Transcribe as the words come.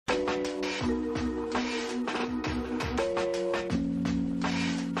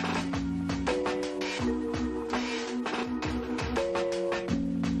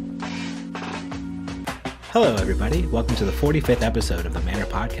Hello, everybody. Welcome to the 45th episode of the Manor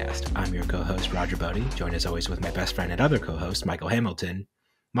Podcast. I'm your co-host, Roger Bodee, joined as always with my best friend and other co-host, Michael Hamilton.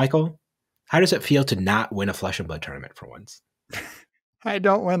 Michael, how does it feel to not win a Flesh and Blood tournament for once? I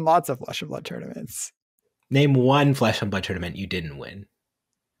don't win lots of Flesh and Blood tournaments. Name one Flesh and Blood tournament you didn't win.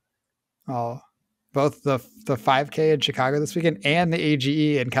 Oh, both the 5K in Chicago this weekend and the AGE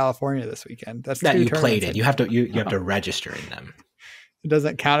in California this weekend. That's that two you played in. You have to Oh. to register in them. It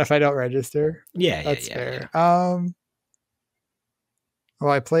doesn't count if I don't register. Yeah, That's yeah, fair. yeah.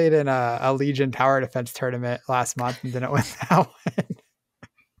 Well, I played in a Legion Tower Defense tournament last month and didn't win that one.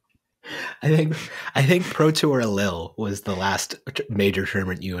 I think Pro Tour Lille was the last major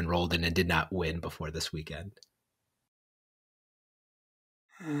tournament you enrolled in and did not win before this weekend.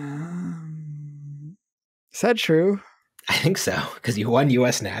 Is that true? I think so, because you won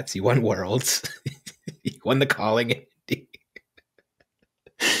US Nats, you won Worlds, you won the Calling.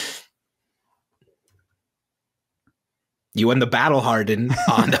 You won the Battle Hardened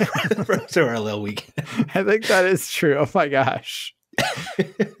on the Pro Tour Lille weekend. I think that is true. Oh my gosh.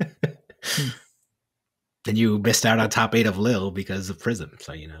 And you missed out on top 8 of Lille because of Prism.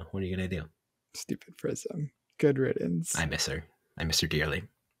 So, what are you going to do? Stupid Prism. Good riddance. I miss her. I miss her dearly.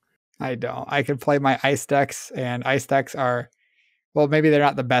 I don't. I could play my ice decks, and ice decks are, well, maybe they're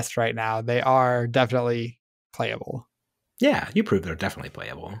not the best right now. They are definitely playable. Yeah, you proved they're definitely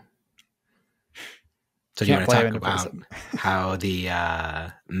playable. So do you want to talk about how the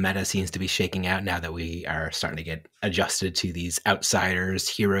meta seems to be shaking out now that we are starting to get adjusted to these outsiders,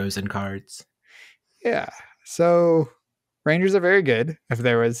 heroes, and cards? Yeah. So Rangers are very good. If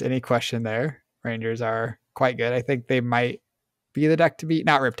there was any question there, Rangers are quite good. I think they might be the deck to beat.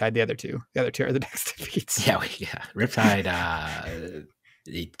 Not Riptide, the other two. The other two are the decks to beat. Yeah. Riptide,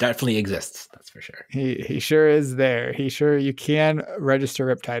 he definitely exists. That's for sure. He sure is there. You can register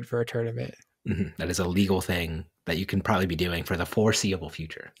Riptide for a tournament. Mm-hmm. That is a legal thing that you can probably be doing for the foreseeable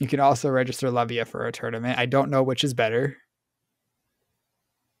future. You can also register Levia for a tournament. I don't know which is better.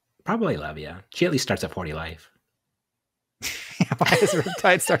 Probably Levia. She at least starts at 40 life. Why does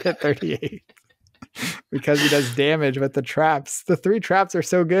Riptide start at 38? Because he does damage with the traps. The 3 traps are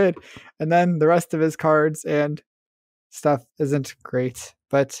so good. And then the rest of his cards and stuff isn't great.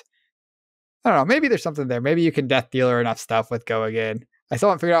 But I don't know. Maybe there's something there. Maybe you can Death Dealer enough stuff with Go Again. I still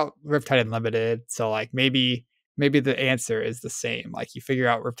haven't figured out Riptide Unlimited. So like maybe the answer is the same. Like you figure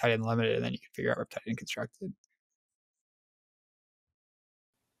out Riptide Unlimited and then you can figure out Riptide Unconstructed.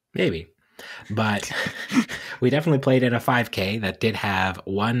 Maybe. But we definitely played in a 5K that did have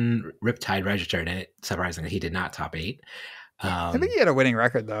one Riptide registered in it. Surprisingly, he did not top 8. I think he had a winning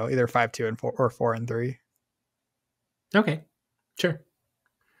record though, either 5-2 and 4 or 4-3. Okay, sure.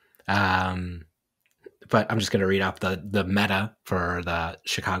 But I'm just going to read off the meta for the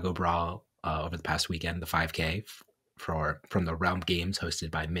Chicago Brawl over the past weekend, the 5K from the Realm Games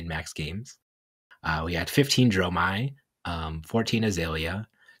hosted by MinMax Games. We had 15 Dromai, 14 Azalea,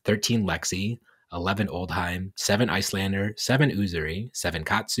 13 Lexi, 11 Oldheim, 7 Icelander, 7 Uzuri, 7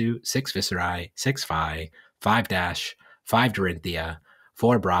 Katsu, 6 Viserai, 6 Phi, 5 Dash, 5 Dorinthia,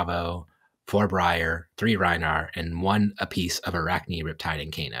 4 Bravo, 4 Briar, 3 Rhinar, and 1 apiece of Arachne, Riptide,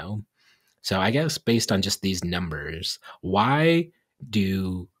 and Kano. So I guess based on just these numbers, why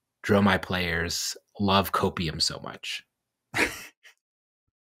do Dromai players love Copium so much?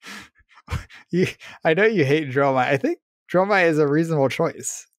 I know you hate Dromai. I think Dromai is a reasonable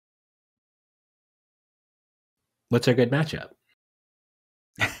choice. What's a good matchup?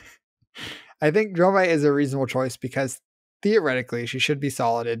 I think Dromai is a reasonable choice because theoretically she should be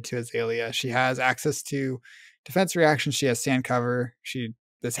solided to Azalea. She has access to defense reactions. She has sand cover. She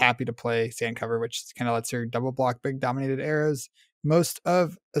is happy to play sand cover, which kind of lets her double block big dominated arrows. Most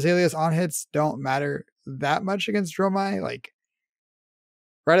of Azalea's on hits don't matter that much against Dromai. Like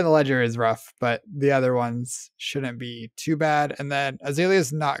Right in the Ledger is rough, but the other ones shouldn't be too bad. And then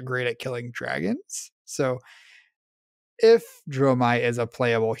Azalea's not great at killing dragons. So if Dromai is a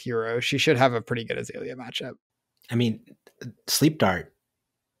playable hero, she should have a pretty good Azalea matchup. I mean, Sleep Dart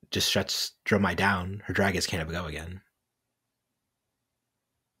just shuts Dromai down. Her dragons can't ever go again.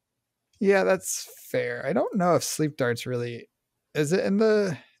 Yeah, that's fair. I don't know if Sleep Dart's really... Is it in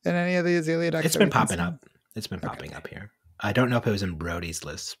any of the Azalea decks? It's been popping up. It's been popping up here. I don't know if it was in Brody's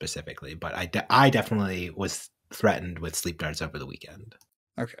list specifically, but I definitely was threatened with Sleep Darts over the weekend.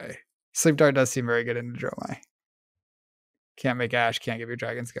 Okay. Sleep Dart does seem very good in Dromai. Can't make Ash, can't give your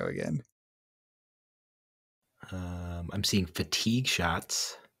dragons go again. I'm seeing Fatigue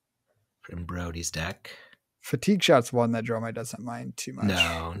Shots from Brody's deck. Fatigue Shot's one that Dromai doesn't mind too much.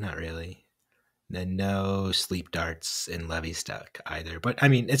 No, not really. then no sleep darts in Levy Stuck either. But I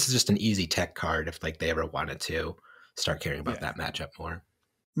mean, it's just an easy tech card if like they ever wanted to start caring about that matchup more.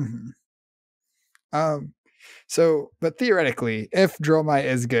 Mm-hmm. But theoretically, if Dromai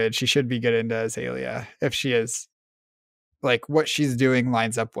is good, she should be good into Azalea. If she is, like, what she's doing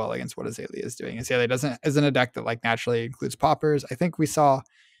lines up well against what Azalea is doing. Azalea isn't a deck that like naturally includes poppers. I think we saw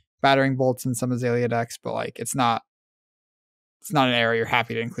battering bolts in some Azalea decks, but like it's not an arrow you're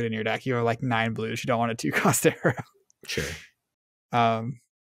happy to include in your deck. You have like 9 blues. You don't want a 2-cost arrow. Sure.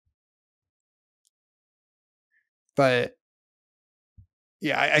 But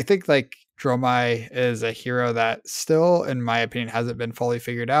yeah, I think like Dromai is a hero that still, in my opinion, hasn't been fully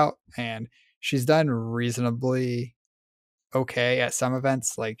figured out, and she's done reasonably okay at some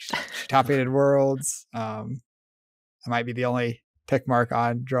events. Like she top 8 Worlds. I might be the only tick mark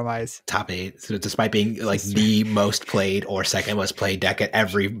on Dromai's top 8. So despite being like the most played or second most played deck at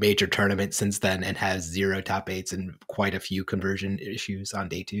every major tournament since then, and has 0 top 8s and quite a few conversion issues on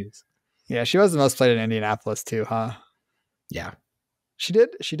day 2s. Yeah, she was the most played in Indianapolis too, huh? Yeah. She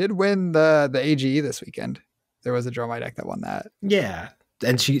did win the AGE this weekend. There was a Dromai deck that won that. Yeah.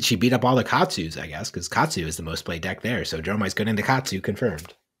 And she beat up all the Katsus, I guess, because Katsu is the most played deck there. So Dromai's good into Katsu,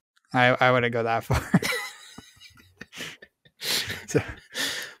 confirmed. I wouldn't go that far.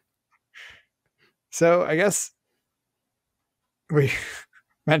 So I guess we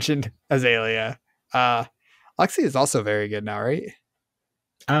mentioned Azalea. Lexi is also very good now, right?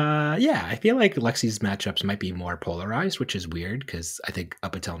 Yeah, I feel like Lexi's matchups might be more polarized, which is weird because I think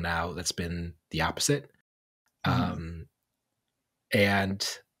up until now that's been the opposite. Mm-hmm.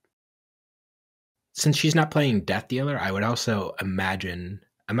 And since she's not playing Death Dealer, I would also imagine,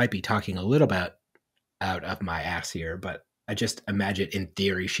 I might be talking a little bit out of my ass here, but I just imagine in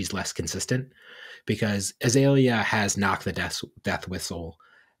theory she's less consistent because Azalea has Knock the Death Whistle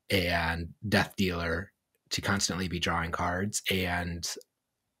and Death Dealer to constantly be drawing cards, and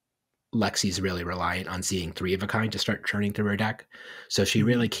Lexi's really reliant on seeing 3 of a kind to start churning through her deck. So she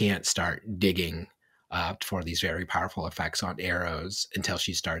really can't start digging for these very powerful effects on arrows until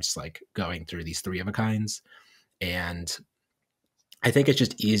she starts like going through these 3 of a kinds. And I think it's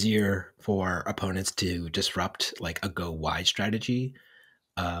just easier for opponents to disrupt like a go wide strategy,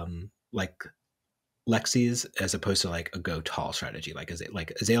 like Lexi's, as opposed to like a go tall strategy. Like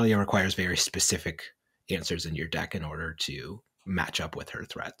Azalea requires very specific answers in your deck in order to match up with her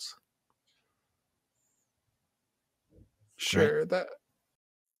threats. Sure, right?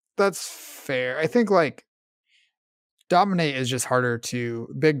 That's fair. I think like dominate is just harder to,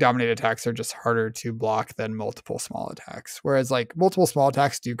 big dominate attacks are just harder to block than multiple small attacks. Whereas like multiple small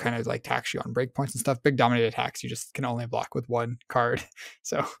attacks do kind of like tax you on breakpoints and stuff. Big dominate attacks you just can only block with 1 card.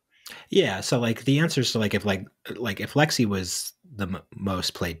 So yeah, so like the answers to like if Lexi was the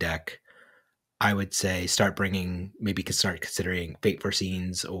most played deck, I would say start considering Fate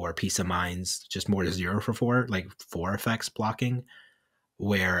Foreseens or Peace of Minds, just more to 0 for 4, like 4 effects blocking.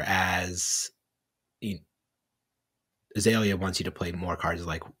 Whereas Azalea wants you to play more cards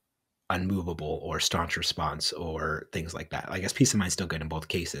like Unmovable or Staunch Response or things like that. I guess Peace of Mind's still good in both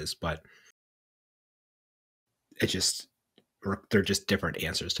cases, but they're just different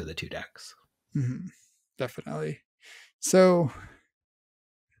answers to the 2 decks. Mm-hmm. Definitely. So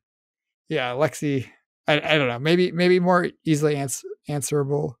yeah, Lexi, I don't know, maybe more easily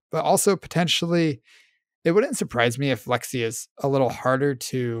answerable, but also potentially it wouldn't surprise me if Lexi is a little harder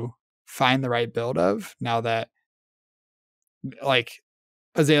to find the right build of, now that like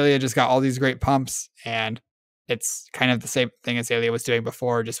Azalea just got all these great pumps and it's kind of the same thing Azalea was doing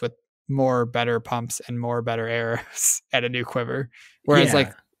before, just with more better pumps and more better arrows and a new quiver. Whereas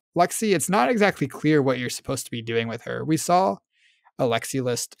like Lexi, it's not exactly clear what you're supposed to be doing with her. We saw a Lexi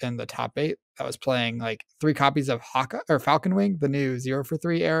list in the top 8 that was playing like 3 copies of Falcon Wing, the new 0 for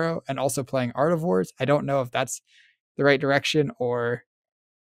 3 arrow, and also playing Art of Wars. I don't know if that's the right direction or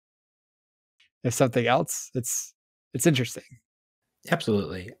if something else. It's interesting.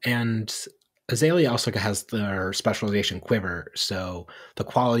 Absolutely. And Azalea also has their specialization quiver, so the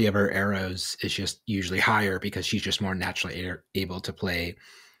quality of her arrows is just usually higher because she's just more naturally able to play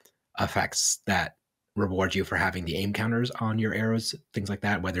effects that reward you for having the aim counters on your arrows, things like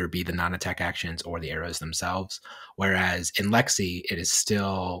that, whether it be the non-attack actions or the arrows themselves. Whereas in Lexi, it is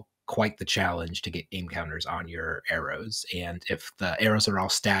still quite the challenge to get aim counters on your arrows. And if the arrows are all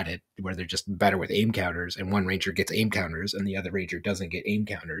statted, where they're just better with aim counters, and one ranger gets aim counters and the other ranger doesn't get aim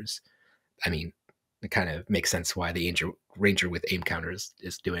counters, I mean, it kind of makes sense why the ranger with aim counters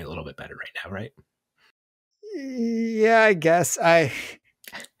is doing a little bit better right now, right? Yeah, I guess I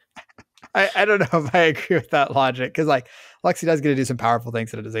don't know if I agree with that logic, because like Lexi does get to do some powerful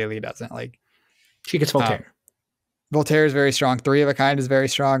things that Azalea doesn't. Like She gets Voltaire. Voltaire is very strong. Three of a Kind is very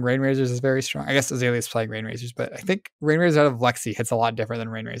strong. Rain Razors is very strong. I guess Azalea is playing Rain Razors, but I think Rain Razors out of Lexi hits a lot different than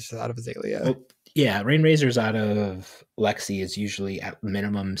Rain Razors out of Azalea. Well, yeah, Rain Razors out of Lexi is usually at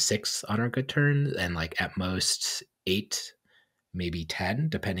minimum 6 on her good turns and like at most 8, maybe 10,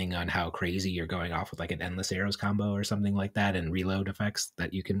 depending on how crazy you're going off with like an Endless Arrows combo or something like that and reload effects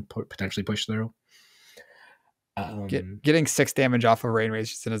that you can potentially push through. Getting 6 damage off of Rain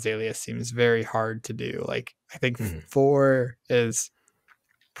Razors and Azalea seems very hard to do. Like, I think 4 is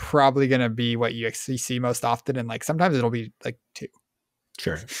probably going to be what you actually see most often. And like, sometimes it'll be like 2.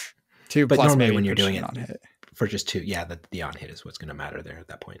 Sure. 2 but plus normally maybe when you're doing it on hit. For just 2, yeah, the on hit is what's going to matter there at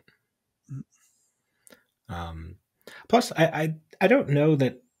that point. Plus, I don't know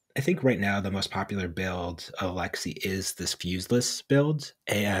that. I think right now the most popular build of Lexi is this fuseless build,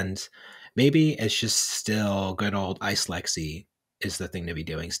 and maybe it's just still good old Ice Lexi is the thing to be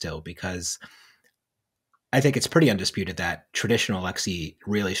doing still, because I think it's pretty undisputed that traditional Lexi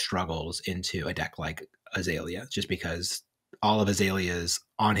really struggles into a deck like Azalea, just because all of Azalea's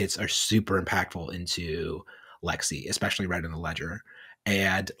on hits are super impactful into Lexi, especially right in the ledger.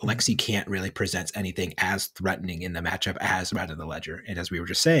 And Lexi can't really present anything as threatening in the matchup as Red in the Ledger. And as we were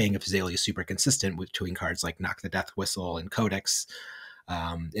just saying, if Azalea is super consistent with doing cards like Knock the Death Whistle and Codex,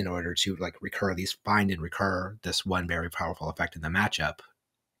 in order to like find and recur this one very powerful effect in the matchup,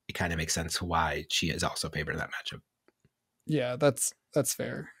 it kind of makes sense why she is also favored in that matchup. Yeah, that's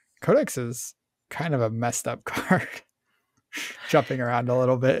fair. Codex is kind of a messed up card. Jumping around a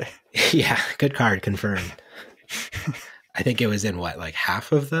little bit. Yeah, good card, confirmed. I think it was in what, like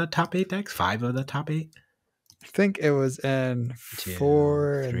half of the top 8 decks? 5 of the top 8? I think it was in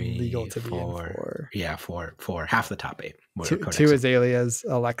 4 and legal to 4. Be in 4. Yeah, 4. Half the top 8. 2 Azaleas,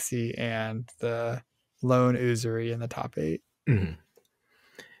 Alexi, and the lone Uzuri in the top 8. Mm-hmm.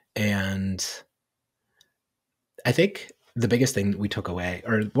 And I think the biggest thing we took away,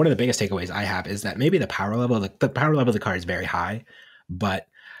 or one of the biggest takeaways I have, is that maybe the power level of the card is very high, but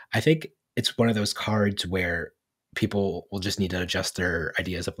I think it's one of those cards where people will just need to adjust their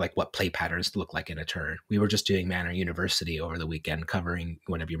ideas of like what play patterns look like in a turn. We were just doing Manor University over the weekend, covering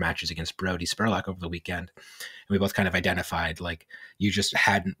one of your matches against Bodee Spurlock over the weekend. And we both kind of identified like you just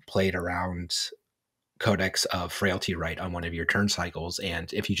hadn't played around Codex of Frailty right on one of your turn cycles,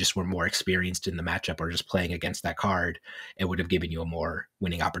 and if you just were more experienced in the matchup or just playing against that card, it would have given you a more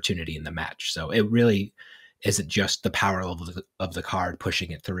winning opportunity in the match. So it really isn't just the power of the card pushing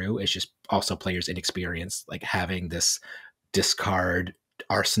it through, it's just also players' inexperience, like having this discard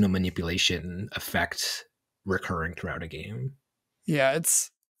arsenal manipulation effect recurring throughout a game. Yeah, it's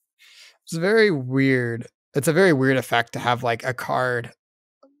very weird. It's a very weird effect to have like a card.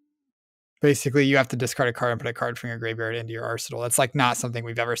 Basically, you have to discard a card and put a card from your graveyard into your arsenal. That's like not something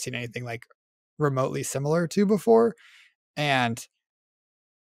we've ever seen anything like remotely similar to before. And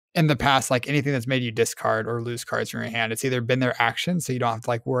in the past, like anything that's made you discard or lose cards from your hand, it's either been their action, so you don't have to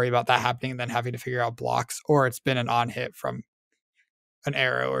like worry about that happening and then having to figure out blocks, or it's been an on hit from an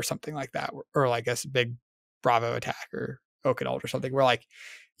arrow or something like that, or like a big Bravo attack or Oakadult or something, where like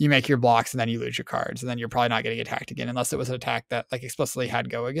you make your blocks and then you lose your cards, and then you're probably not getting attacked again unless it was an attack that like explicitly had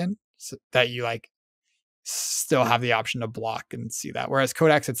go again, so that you like still have the option to block and see that. Whereas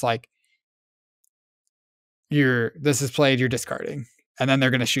Codex, it's like this is played, you're discarding, and then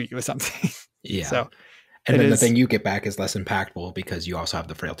they're going to shoot you with something. Yeah. So, and then the thing you get back is less impactful because you also have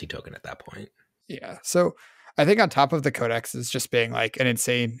the Frailty token at that point. Yeah. So I think on top of the Codex is just being like an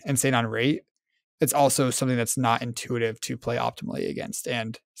insane on rate, it's also something that's not intuitive to play optimally against,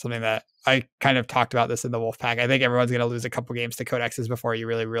 and something that I kind of talked about this in the Wolfpack. I think everyone's going to lose a couple games to Codexes before you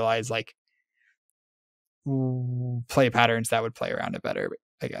really realize like play patterns that would play around it better,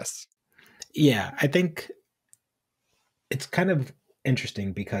 I guess. Yeah, I think it's kind of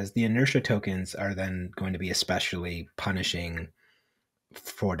interesting because the inertia tokens are then going to be especially punishing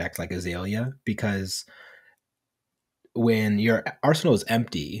for decks like Azalea, because when your arsenal is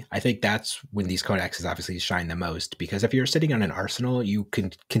empty, I think that's when these codexes obviously shine the most, because if you're sitting on an arsenal, you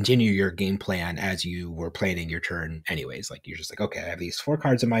can continue your game plan as you were planning your turn anyways. Like you're just like, okay, I have these 4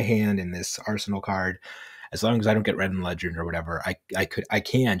 cards in my hand and this arsenal card. As long as I don't get Red in Legend or whatever, I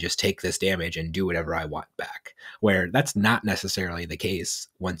can just take this damage and do whatever I want back. Where that's not necessarily the case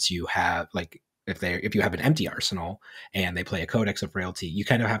once you have like if you have an empty arsenal and they play a Codex of Frailty, you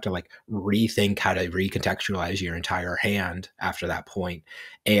kind of have to like rethink how to recontextualize your entire hand after that point.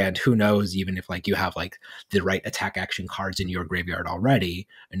 And who knows, even if like you have like the right attack action cards in your graveyard already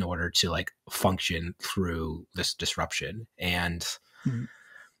in order to like function through this disruption. And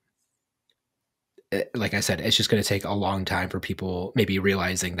like I said, it's just going to take a long time for people maybe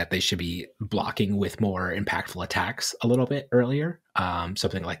realizing that they should be blocking with more impactful attacks a little bit earlier.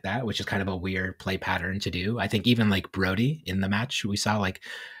 Something like that, which is kind of a weird play pattern to do. I think even like Bodee in the match, we saw like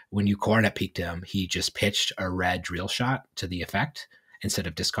when you cornet peeked him, he just pitched a red drill shot to the effect instead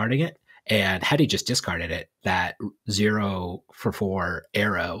of discarding it. And had he just discarded it, that 0-for-4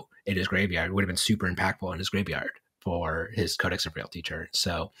 arrow in his graveyard would have been super impactful in his graveyard for his Codex of Frailty turn.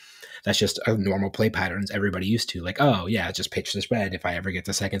 So that's just a normal play patterns everybody used to. Like, oh yeah, just pitch this red. If I ever get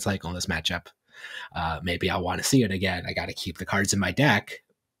the second cycle in this matchup, maybe I'll want to see it again. I got to keep the cards in my deck.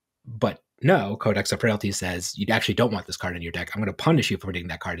 But no, Codex of Frailty says you actually don't want this card in your deck. I'm going to punish you for putting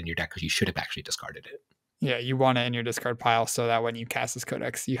that card in your deck because you should have actually discarded it. Yeah, you want it in your discard pile so that when you cast this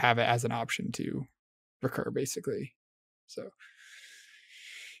Codex, you have it as an option to recur, basically. So,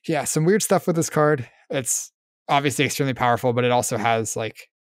 yeah, some weird stuff with this card. It's obviously extremely powerful, but it also has like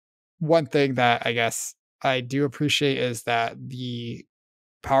one thing that I guess I do appreciate is that the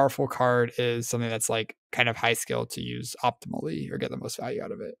powerful card is something that's like kind of high skill to use optimally or get the most value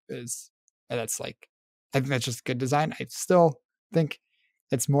out of it. And that's like, I think that's just good design. I still think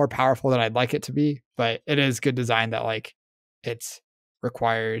it's more powerful than I'd like it to be, but it is good design that like it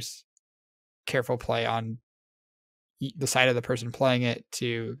requires careful play on the side of the person playing it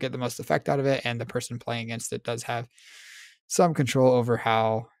to get the most effect out of it. And the person playing against it does have some control over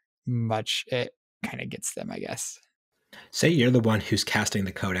how much it kind of gets them, I guess. Say you're the one who's casting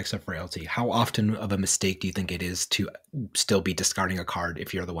the Codex of Frailty. How often of a mistake do you think it is to still be discarding a card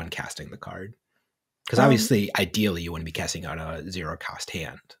if you're the one casting the card? Because obviously, ideally, you wouldn't be casting out a 0-cost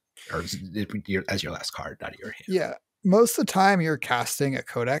hand or as your last card out of your hand. Yeah. Most of the time you're casting a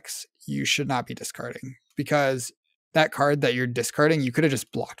Codex, you should not be discarding because that card that you're discarding, you could have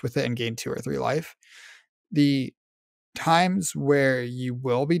just blocked with it and gained 2 or 3 life. The times where you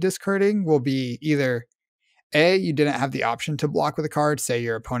will be discarding will be either A, you didn't have the option to block with a card. Say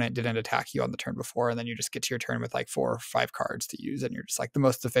your opponent didn't attack you on the turn before, and then you just get to your turn with like 4 or 5 cards to use. And you're just like, the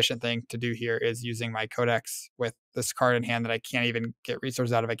most efficient thing to do here is using my Codex with this card in hand that I can't even get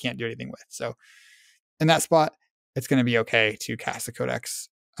resources out of. I can't do anything with. So in that spot, it's going to be okay to cast a Codex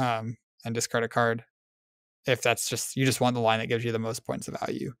and discard a card. If that's just, you just want the line that gives you the most points of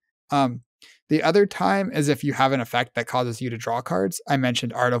value. The other time is if you have an effect that causes you to draw cards. I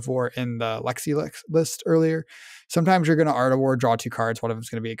mentioned Art of War in the Lexi list earlier. Sometimes you're going to Art of War, draw 2 cards. One of them is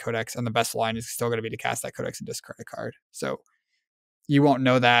going to be a Codex, and the best line is still going to be to cast that Codex and discard a card. So you won't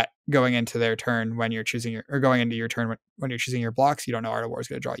know that going into their turn when you're choosing or going into your turn when you're choosing your blocks. You don't know Art of War is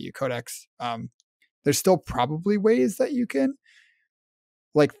going to draw you Codex. There's still probably ways that you can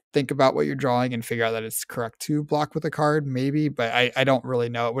like think about what you're drawing and figure out that it's correct to block with a card, maybe, but I don't really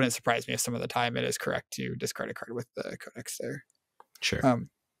know. It wouldn't surprise me if some of the time it is correct to discard a card with the Codex there. Sure.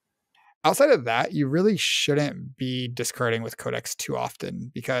 Outside of that, you really shouldn't be discarding with Codex too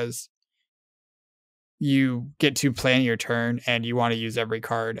often because you get to plan your turn and you want to use every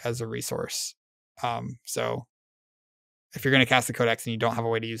card as a resource. So if you're going to cast the Codex and you don't have a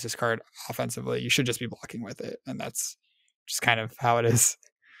way to use this card offensively, you should just be blocking with it. And that's just kind of how it is.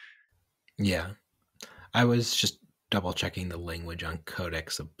 Yeah. I was just double checking the language on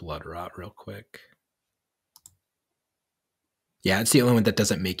Codex of Bloodrot real quick. Yeah, it's the only one that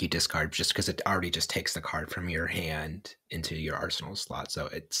doesn't make you discard just because it already just takes the card from your hand into your arsenal slot. So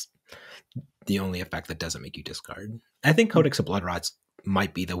it's the only effect that doesn't make you discard. I think Codex of Bloodrots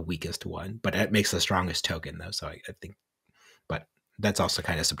might be the weakest one, but it makes the strongest token though. So I think, but that's also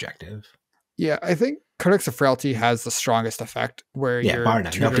kind of subjective. Yeah, I think Codex of Frailty has the strongest effect where you're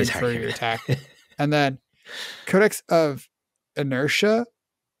tutoring for your attack. And then Codex of Inertia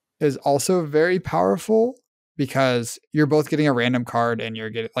is also very powerful because you're both getting a random card and you're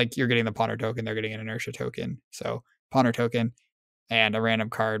getting the Ponder token, they're getting an Inertia token. So Ponder token and a random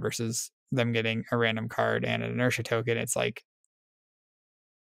card versus them getting a random card and an Inertia token. It's like,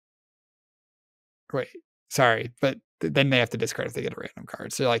 wait, sorry, but then they have to discard if they get a random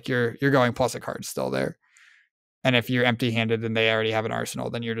card. So like you're going plus a card still there. And if you're empty-handed and they already have an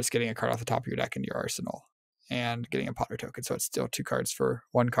arsenal, then you're just getting a card off the top of your deck into your arsenal and getting a Ponder token. So it's still 2 cards for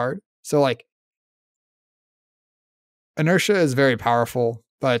 1 card. So like Inertia is very powerful,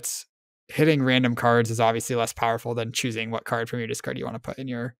 but hitting random cards is obviously less powerful than choosing what card from your discard you want to put in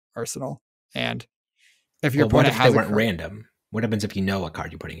your arsenal. And if your opponent has they weren't random? What happens if you know what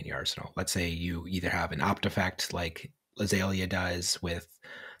card you're putting in your arsenal? Let's say you either have an opt effect like Azalea does with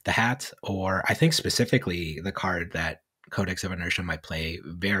the hat, or I think specifically the card that Codex of Inertia might play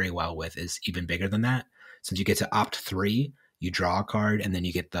very well with is even bigger than that. Since you get to opt 3, you draw a card, and then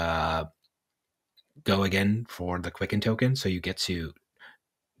you get the go again for the Quicken token. So you get to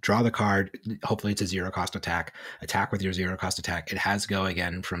draw the card. Hopefully it's a 0-cost attack. Attack with your 0-cost attack. It has go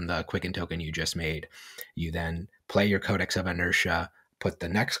again from the quicken token you just made. You then play your Codex of Inertia, put the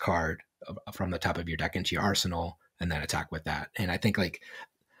next card from the top of your deck into your arsenal, and then attack with that. And I think like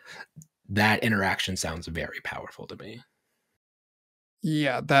that interaction sounds very powerful to me.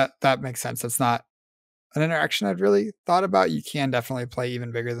 Yeah, that makes sense. It's not an interaction I'd really thought about. You can definitely play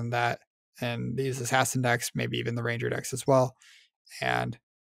even bigger than that. And these assassin decks, maybe even the ranger decks as well. And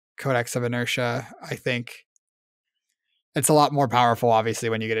Codex of Inertia, I think it's a lot more powerful, obviously,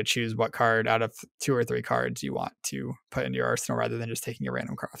 when you get to choose what card out of 2 or 3 cards you want to put into your arsenal rather than just taking a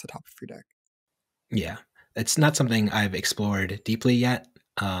random card off the top of your deck. Yeah. It's not something I've explored deeply yet,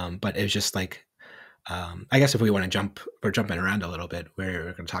 but it was just like, I guess if we want to we're jumping around a little bit,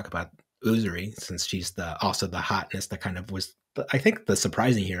 we're going to talk about Uzuri, since she's also the hotness that kind of was, I think, the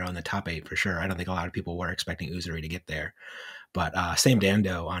surprising hero in the top 8 for sure. I don't think a lot of people were expecting Uzuri to get there. But Sam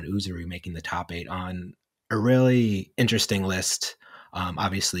Dando on Uzuri making the top 8 on a really interesting list.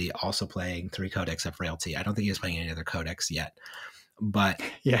 Obviously, also playing 3 Codex of Frailty. I don't think he's playing any other Codex yet. But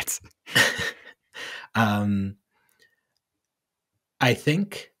yes, I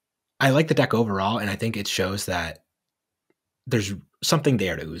think I like the deck overall, and I think it shows that there's something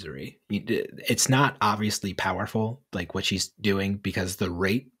there to Uzuri. It's not obviously powerful like what she's doing, because the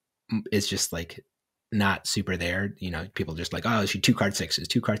rate is just like not super there. You know, people just like, oh, she 2 card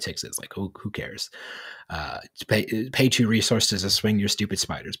 6s. Like, who cares? Pay 2 resources to swing your stupid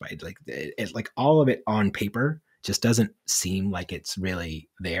spiders by. Like, like all of it on paper just doesn't seem like it's really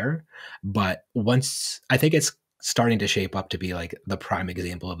there. But once, I think it's starting to shape up to be like the prime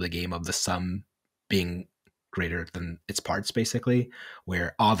example of the game of the sum being greater than its parts, basically,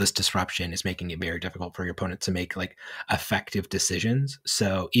 where all this disruption is making it very difficult for your opponent to make like effective decisions.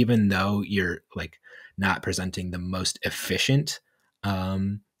 So even though you're like not presenting the most efficient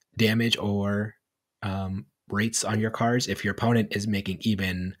damage or rates on your cards, if your opponent is making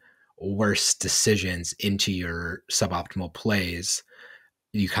even worse decisions into your suboptimal plays,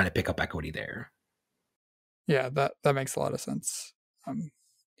 you kind of pick up equity there. Yeah, that makes a lot of sense.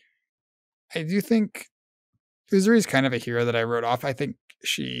 I do think Uzuri is kind of a hero that I wrote off. I think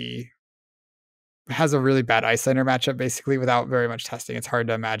she has a really bad Icelander matchup, basically, without very much testing. It's hard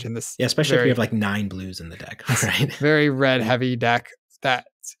to imagine this. Yeah, especially if you have like 9 blues in the deck, right? Very red heavy deck. That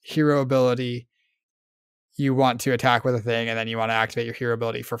hero ability, you want to attack with a thing, and then you want to activate your hero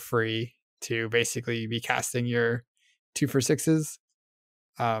ability for free to basically be casting your 2 for 6s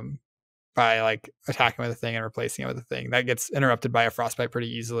by like attacking with a thing and replacing it with a thing. That gets interrupted by a Frostbite pretty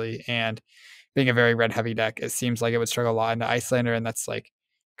easily. And being a very red heavy deck, it seems like it would struggle a lot into Icelander, and that's like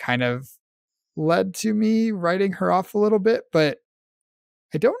kind of led to me writing her off a little bit. But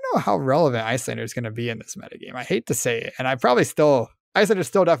I don't know how relevant Icelander is going to be in this metagame. I hate to say it, and I probably Icelander is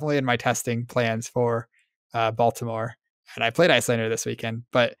still definitely in my testing plans for Baltimore, and I played Icelander this weekend,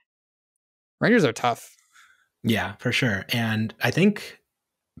 but Rangers are tough. Yeah, for sure. And I think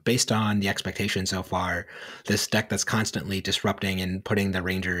based on the expectation so far, this deck that's constantly disrupting and putting the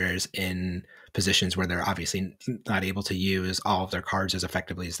Rangers in positions where they're obviously not able to use all of their cards as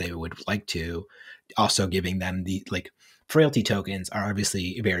effectively as they would like to, also giving them the like frailty tokens are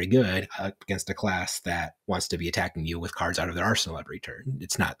obviously very good against a class that wants to be attacking you with cards out of their arsenal every turn.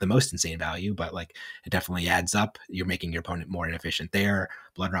 It's not the most insane value, but like it definitely adds up. You're making your opponent more inefficient there.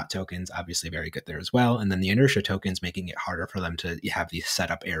 Blood Rot tokens, obviously very good there as well. And then the inertia tokens, making it harder for them to have these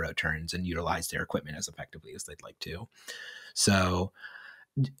setup arrow turns and utilize their equipment as effectively as they'd like to. So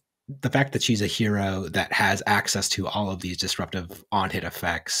the fact that she's a hero that has access to all of these disruptive on-hit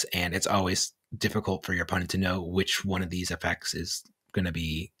effects, and it's always difficult for your opponent to know which one of these effects is going to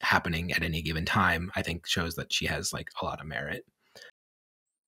be happening at any given time, I think shows that she has like a lot of merit.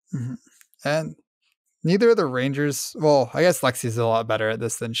 Mm-hmm. And neither of the Rangers, well, I guess Lexi's a lot better at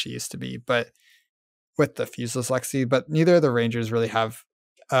this than she used to be, but with the fuseless Lexi, but neither of the Rangers really have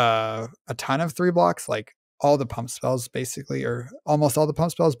a ton of 3 blocks. Like all the pump spells basically, or almost all the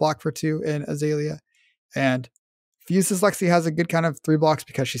pump spells block for 2 in Azalea. And Fuses Lexi has a good kind of 3 blocks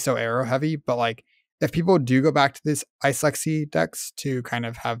because she's so arrow heavy. But like if people do go back to this Ice Lexi decks to kind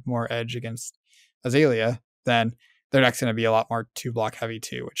of have more edge against Azalea, then their deck's going to be a lot more 2 block heavy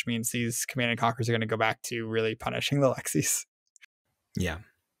too, which means these Command and Conquers are going to go back to really punishing the Lexis. Yeah.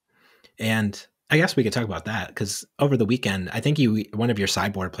 And I guess we could talk about that because over the weekend, I think one of your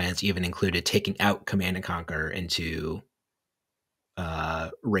sideboard plans even included taking out Command and Conquer into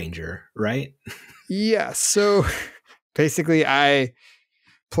Ranger, right? Yeah. So basically, I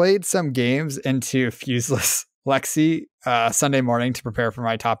played some games into Fuseless Lexi Sunday morning to prepare for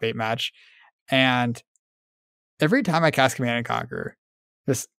my top 8 match. And every time I cast Command and Conquer,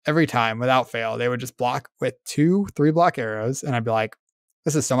 just every time without fail, they would just block with 2-3 block arrows. And I'd be like,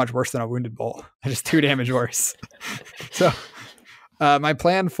 this is so much worse than a wounded bolt. Just 2 damage worse. So my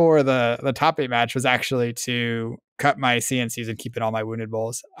plan for the top 8 match was actually to cut my CNCs and keep in all my wounded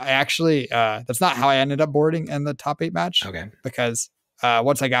bulls. I actually, that's not how I ended up boarding in the top 8 match. Okay. Because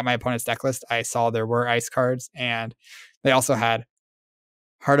once I got my opponent's deck list, I saw there were ice cards, and they also had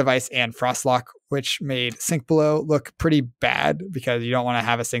Heart of Ice and Frostlock, which made Sink Below look pretty bad because you don't want to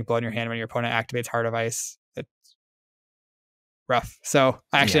have a Sink Below in your hand when your opponent activates Heart of Ice. It's rough. So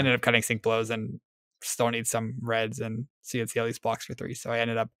I actually ended up cutting Sink Belows and still need some reds and CNC at least blocks for 3. So I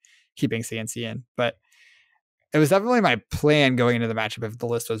ended up keeping CNC in. But it was definitely my plan going into the matchup, if the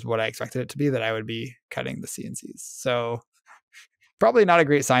list was what I expected it to be, that I would be cutting the CNCs. So probably not a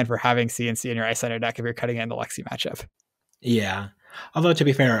great sign for having CNC in your Ice Center deck if you're cutting it in the Lexi matchup. Yeah. Although, to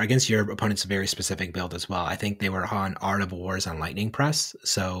be fair, against your opponent's very specific build as well, I think they were on Art of Wars on Lightning Press.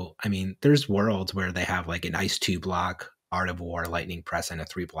 So, I mean, there's worlds where they have like an Ice 2 block, Art of War, Lightning Press, and a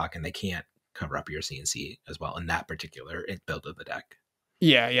 3 block, and they can't cover up your CNC as well in that particular build of the deck.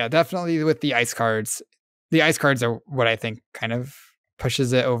 Yeah, definitely with the ice cards. The ice cards are what I think kind of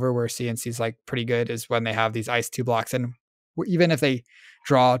pushes it over, where CNC is like pretty good, is when they have these ice 2 blocks. And even if they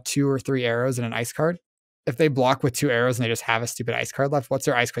draw 2 or 3 arrows in an ice card, if they block with 2 arrows and they just have a stupid ice card left, what's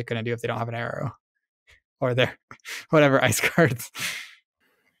their ice quake going to do if they don't have an arrow or their whatever ice cards?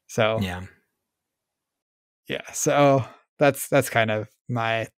 So yeah. So that's kind of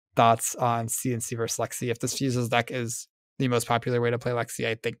my thoughts on CNC versus Lexi. If this Fuses deck is the most popular way to play Lexi,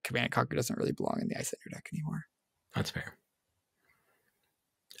 I think Command and Conquer doesn't really belong in the Ice Center deck anymore. That's fair.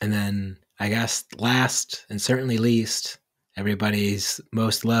 And then I guess last and certainly least, everybody's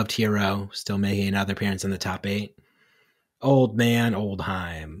most loved hero, still making another appearance in the top 8. Old Man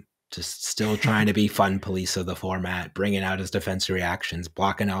Oldheim, just still trying to be fun police of the format, bringing out his defense reactions,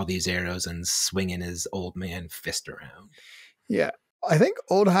 blocking all these arrows, and swinging his old man fist around. Yeah, I think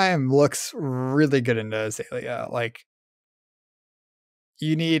Oldheim looks really good into Azalea. Like,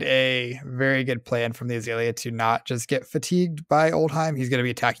 you need a very good plan from the Azalea to not just get fatigued by Oldheim. He's going to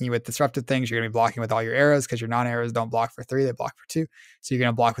be attacking you with disruptive things. You're going to be blocking with all your arrows because your non-arrows don't block for 3, they block for 2. So you're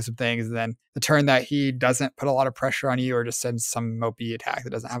going to block with some things. And then the turn that he doesn't put a lot of pressure on you or just sends some mopey attack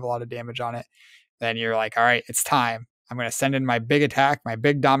that doesn't have a lot of damage on it, then you're like, all right, it's time. I'm going to send in my big attack, my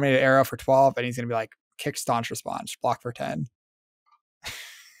big dominated arrow for 12. And he's going to be like, kick, staunch, response, block for 10.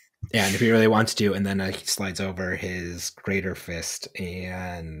 Yeah, and if he really wants to, and then he slides over his Greater Fist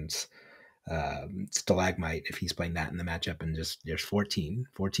and Stalagmite if he's playing that in the matchup, and just there's 14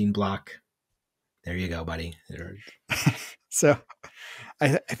 block. There you go, buddy. So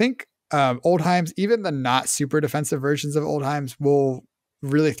I think Oldheims, even the not super defensive versions of Oldheims, will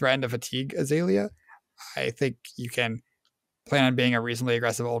really threaten to fatigue Azalea. I think you can plan on being a reasonably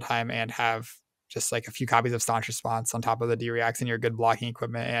aggressive Oldheim and have just like a few copies of Staunch Response on top of the D-Reacts and your good blocking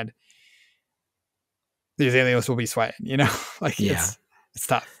equipment, and the Azaleas will be sweating, you know? Like, it's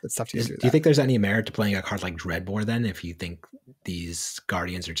tough. It's tough to get through that. Do you think there's any merit to playing a card like Dreadbore then, if you think these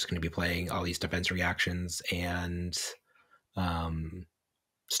Guardians are just going to be playing all these defense reactions and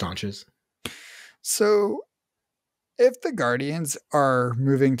staunches? So if the Guardians are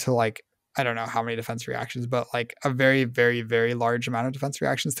moving to like, I don't know how many defense reactions, but like a very, very, very large amount of defense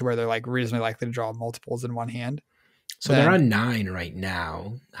reactions to where they're like reasonably likely to draw multiples in one hand. So they're on 9 right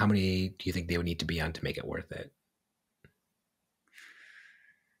now. How many do you think they would need to be on to make it worth it?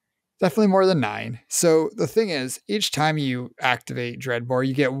 Definitely more than 9. So the thing is, each time you activate Dreadbore,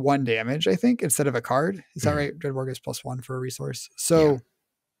 you get 1 damage, I think, instead of a card. Is that right? Dreadbore gets +1 for a resource. So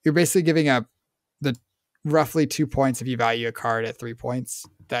you're basically giving up the roughly 2 points if you value a card at 3 points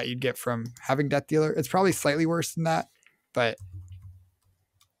that you'd get from having Death Dealer. It's probably slightly worse than that, but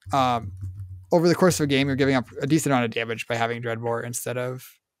over the course of a game, you're giving up a decent amount of damage by having Dreadbore instead of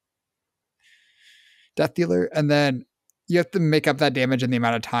Death Dealer. And then you have to make up that damage in the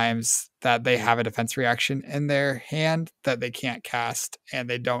amount of times that they have a defense reaction in their hand that they can't cast, and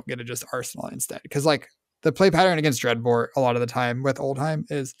they don't get to just Arsenal instead. Because like the play pattern against Dreadbore a lot of the time with Oldheim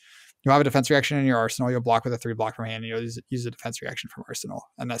is you'll have a defense reaction in your Arsenal, you'll block with a 3 block from hand, and you'll use a defense reaction from Arsenal.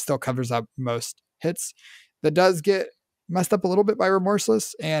 And that still covers up most hits. That does get messed up a little bit by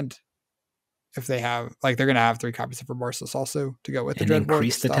Remorseless, and if they have, like, they're going to have 3 copies of Remorseless also to go with the Dreadbore. And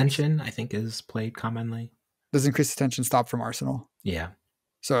increased attention, I think, is played commonly. Does increased attention stop from Arsenal? Yeah.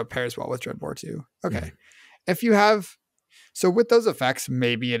 So it pairs well with Dreadbore too. Okay. If you have, so with those effects,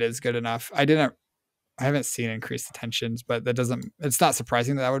 maybe it is good enough. I haven't seen increased attentions, but it's not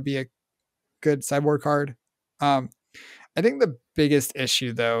surprising that would be a good sideboard card. I think the biggest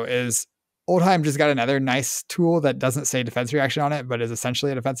issue though is Oldheim just got another nice tool that doesn't say defense reaction on it, but is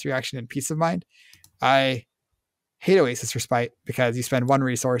essentially a defense reaction in Peace of Mind. I hate Oasis Respite because you spend 1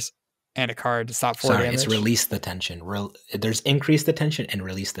 resource and a card to stop 4 damage. It's release the tension. There's increase the tension and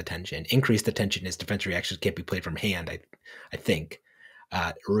release the tension. Increase the tension is defense reactions can't be played from hand, I think.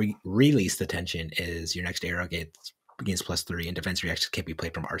 Release the tension is your next arrow gains +3 and defense reactions can't be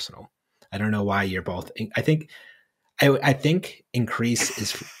played from arsenal. I don't know why you're both. I think increase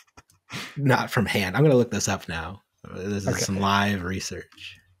is not from hand. I'm going to look this up now. This is some live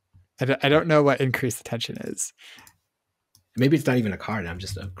research. I don't know what increase the tension is. Maybe it's not even a card. I'm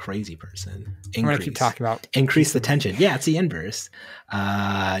just a crazy person. I'm going to keep talking about increase the tension. Yeah, it's the inverse.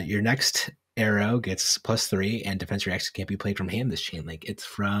 Your next arrow gets +3 and defense reactions can't be played from hand this chain link. It's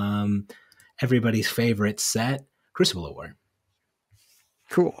from everybody's favorite set, Crucible of War.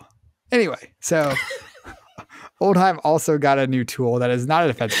 Cool. Anyway, so Oldheim also got a new tool that is not a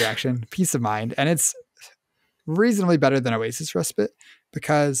defense reaction, Peace of Mind, and it's reasonably better than Oasis Respite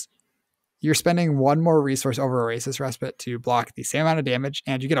because you're spending 1 more resource over Oasis Respite to block the same amount of damage,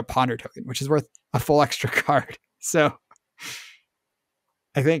 and you get a Ponder token, which is worth a full extra card. So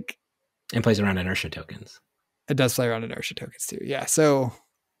I think... And plays around inertia tokens. It does play around inertia tokens too, yeah. So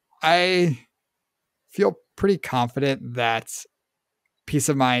I feel pretty confident that Peace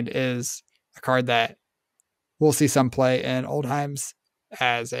of Mind is a card that we'll see some play in Oldheim's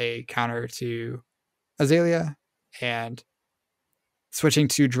as a counter to Azalea, and switching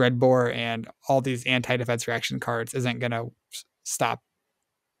to Dreadbore and all these anti-defense reaction cards isn't going to stop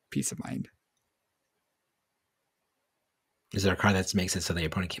Peace of Mind. Is there a card that makes it so the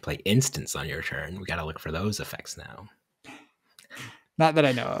opponent can play instants on your turn? We got to look for those effects now. Not that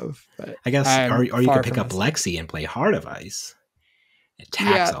I know of. But I guess, or you could pick up Lexi and play Heart of Ice. It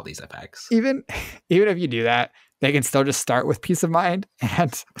tax all these effects. Even if you do that, they can still just start with Peace of Mind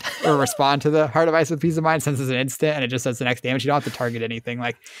and or respond to the Heart of Ice with Peace of Mind since it's an instant and it just does the next damage. You don't have to target anything.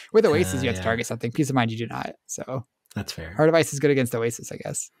 Like with Oasis, you have to target something. Peace of Mind, you do not. So that's fair. Heart of Ice is good against Oasis, I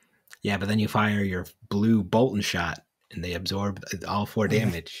guess. Yeah, but then you fire your blue Bolton shot and they absorb all 4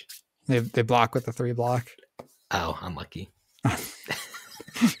 damage. They block with the 3 block. Oh, unlucky.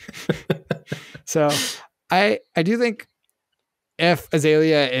 So I do think if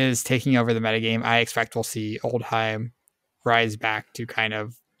Azalea is taking over the metagame, I expect we'll see Oldheim rise back to kind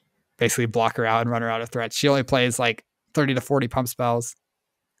of basically block her out and run her out of threats. She only plays like 30 to 40 pump spells.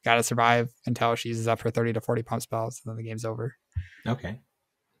 Got to survive until she uses up her 30 to 40 pump spells, and then the game's over. Okay.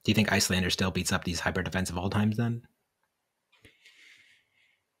 Do you think Icelander still beats up these hyper defensive Oldheims then?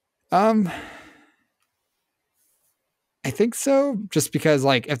 I think so, just because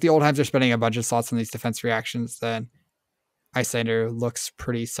like if the Oldheims are spending a bunch of slots on these defense reactions, then Icelander looks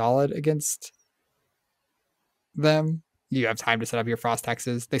pretty solid against them. You have time to set up your Frost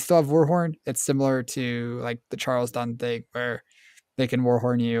Hexes. They still have Warhorn. It's similar to like the Charles Dunn thing where they can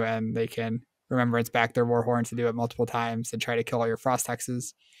Warhorn you and they can Remembrance back their Warhorn to do it multiple times and try to kill all your Frost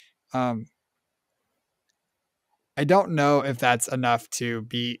Hexes. I don't know if that's enough to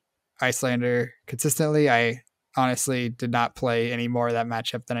beat Icelander consistently. I honestly did not play any more of that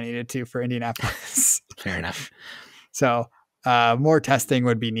matchup than I needed to for Indianapolis. Fair enough. So more testing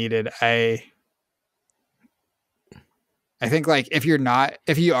would be needed. I think like if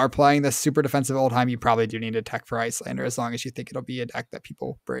you are playing this super defensive Oldheim, you probably do need a tech for Icelander as long as you think it'll be a deck that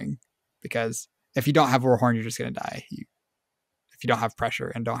people bring. Because if you don't have Warhorn, you're just going to die. If you don't have pressure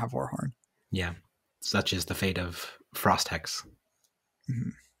and don't have Warhorn. Yeah. Such is the fate of Frost Hex. Mm-hmm.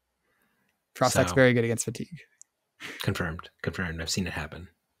 Frost Hex very good against fatigue. Confirmed. I've seen it happen.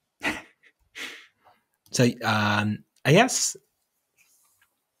 So I guess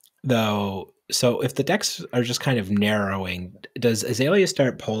though, so if the decks are just kind of narrowing, does Azalea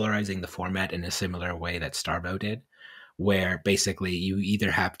start polarizing the format in a similar way that Starbow did? Where basically you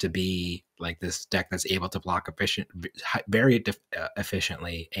either have to be like this deck that's able to block very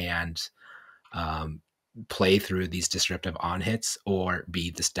efficiently and play through these disruptive on hits, or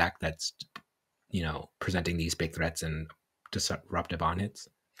be this deck that's, presenting these big threats and disruptive on hits.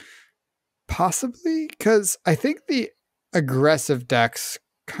 Possibly, because I think the aggressive decks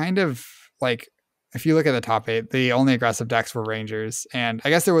kind of like, if you look at the top 8, the only aggressive decks were Rangers, and I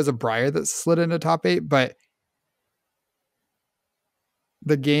guess there was a Briar that slid into top 8, but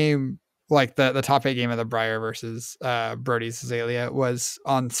the game, like the top 8 game of the Briar versus Brody's Azalea was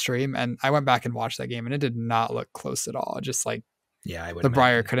on stream, and I went back and watched that game, and it did not look close at all. Just like the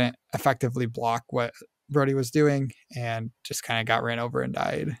Briar couldn't effectively block what Brody was doing, and just kind of got ran over and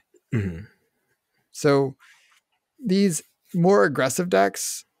died. Mm-hmm. So these more aggressive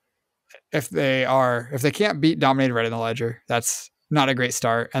decks, if they can't beat Dominated Red in the Ledger, that's not a great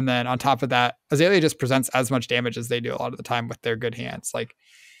start. And then on top of that, Azalea just presents as much damage as they do a lot of the time with their good hands. Like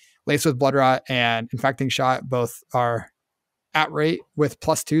Lace with Blood Rot and Infecting Shot both are at rate with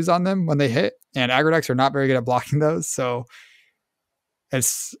 +2s on them when they hit, and aggro decks are not very good at blocking those. So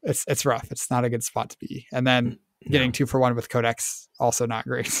it's rough. It's not a good spot to be. And then getting 2-for-1 with Codex, also not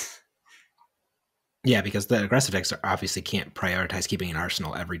great. Yeah, because the aggressive decks obviously can't prioritize keeping an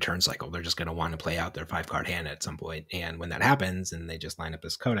arsenal every turn cycle. They're just going to want to play out their 5-card hand at some point. And when that happens and they just line up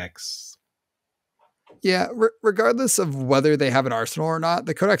this Codex. Yeah, regardless of whether they have an arsenal or not,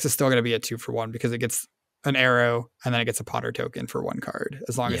 the Codex is still going to be a 2-for-1 because it gets an arrow and then it gets a ponder token for 1 card,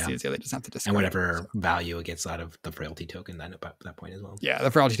 as long as the Azalea doesn't have to discard. And whatever value it gets out of the frailty token then at that point as well. Yeah, the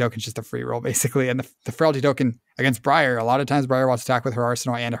frailty token is just a free roll basically. And the frailty token against Briar, a lot of times Briar wants to attack with her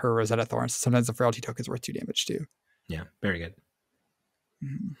arsenal and her Rosetta Thorns. Sometimes the frailty token is worth 2 damage too. Yeah, very good.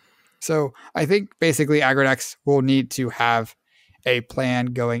 Mm-hmm. So I think basically aggro decks will need to have a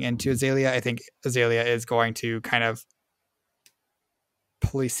plan going into Azalea. I think Azalea is going to kind of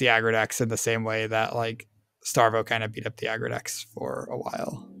police the aggro decks in the same way that like Starvo kind of beat up the aggro decks for a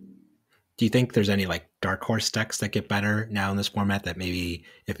while. Do you think there's any like dark horse decks that get better now in this format that maybe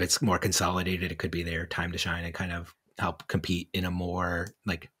if it's more consolidated, it could be their time to shine and kind of help compete in a more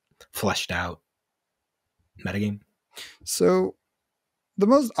like fleshed out metagame? So the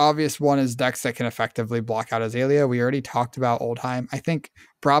most obvious one is decks that can effectively block out Azalea. We already talked about Oldhim. I think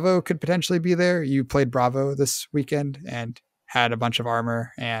Bravo could potentially be there. You played Bravo this weekend and had a bunch of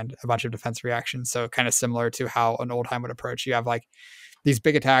armor and a bunch of defense reactions. So kind of similar to how an Oldhim would approach. You have like these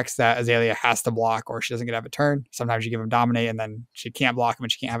big attacks that Azalea has to block or she doesn't get to have a turn. Sometimes you give them Dominate and then she can't block them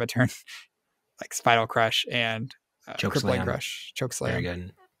and she can't have a turn. Like Spinal Crush and Crippling Crush. Chokeslam. Very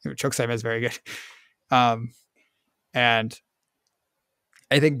good. Chokeslam is very good. And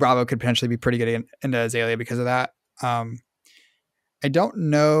I think Bravo could potentially be pretty good into Azalea because of that. I don't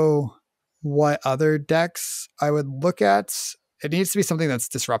know what other decks I would look at. It needs to be something that's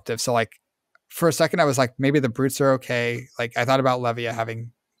disruptive. So like for a second, I was like, maybe the Brutes are okay. Like I thought about Levia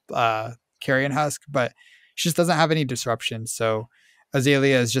having Carrion Husk, but she just doesn't have any disruption. So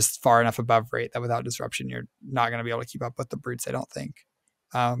Azalea is just far enough above rate that without disruption, you're not going to be able to keep up with the Brutes, I don't think.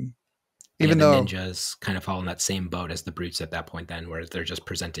 Even though ninjas kind of fall in that same boat as the Brutes at that point then, where they're just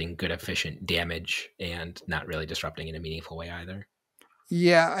presenting good, efficient damage and not really disrupting in a meaningful way either.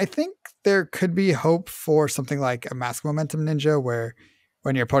 Yeah, I think there could be hope for something like a Mask Momentum Ninja where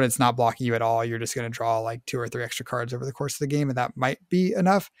when your opponent's not blocking you at all, you're just going to draw like 2 or 3 extra cards over the course of the game, and that might be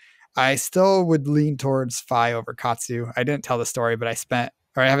enough. I still would lean towards Fi over Katsu. I didn't tell the story, but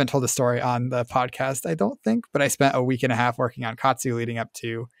I haven't told the story on the podcast, I don't think, but I spent a week and a half working on Katsu leading up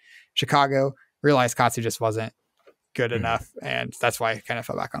to Chicago, realized Katsu just wasn't good enough, and that's why I kind of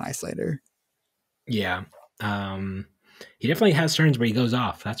fell back on Isolator. Yeah. He definitely has turns where he goes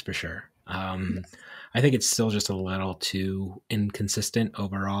off, that's for sure. I think it's still just a little too inconsistent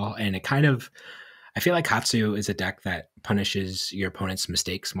overall, and I feel like Katsu is a deck that punishes your opponent's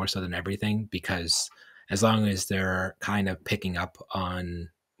mistakes more so than everything, because as long as they're kind of picking up on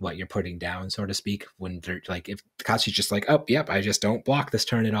what you're putting down, so to speak, when they're like, if Katsu's just like, oh, yep, I just don't block this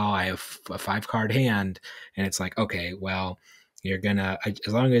turn at all, I have a 5-card hand, and it's like, okay, well, you're gonna,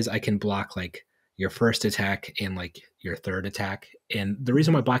 as long as I can block like your first attack and like your third attack. And the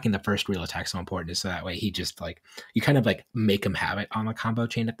reason why blocking the first real attack is so important is so that way he just like, you kind of like make him have it on the combo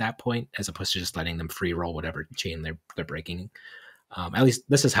chain at that point, as opposed to just letting them free roll whatever chain they're breaking. At least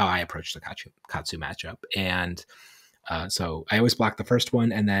this is how I approach the Katsu matchup. And so I always block the first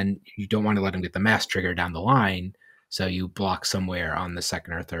one, and then you don't want to let him get the mass trigger down the line. So you block somewhere on the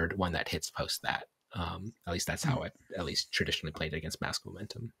second or third one that hits post that. At least that's how I at least traditionally played against Mask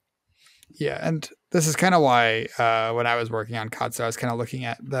Momentum. Yeah, and this is kind of why when I was working on Katsu, I was kind of looking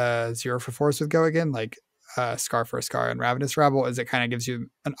at the 0-for-4s with Go again, like Scar for a Scar and Ravenous Rabble, is it kind of gives you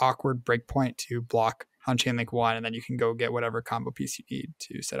an awkward breakpoint to block on Chainlink 1, and then you can go get whatever combo piece you need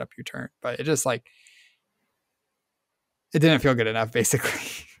to set up your turn. But it just like, it didn't feel good enough, basically.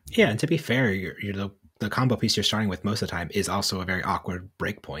 Yeah, and to be fair, you're the combo piece you're starting with most of the time is also a very awkward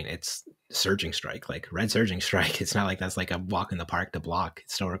breakpoint. It's Surging Strike, like Red Surging Strike. It's not like that's like a walk in the park to block.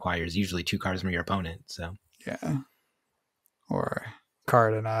 It still requires usually 2 cards from your opponent. So yeah, or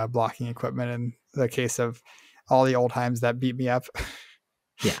card and blocking equipment in the case of all the Oldhims that beat me up.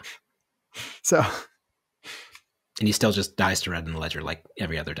 Yeah. So, and he still just dies to red in the ledger like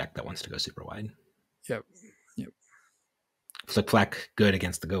every other deck that wants to go super wide. Yep. Flick Flack, good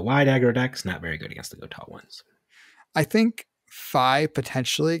against the go wide aggro decks, not very good against the go tall ones. I think Fi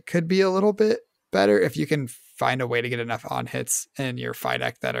potentially could be a little bit better if you can find a way to get enough on hits in your Fi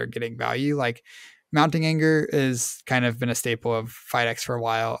deck that are getting value. Like Mounting Anger is kind of been a staple of fight decks for a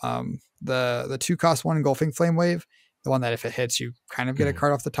while. The 2-cost 1 Engulfing Flame Wave, the one that if it hits, you kind of get a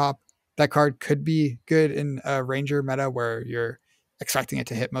card off the top. That card could be good in a Ranger meta where you're expecting it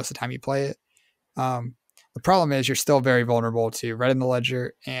to hit most of the time you play it. The problem is you're still very vulnerable to Red in the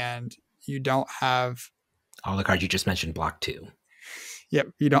Ledger, and you don't have... all the cards you just mentioned block 2. Yep,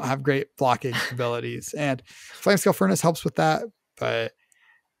 you don't have great blocking abilities. And Flamescale Furnace helps with that, but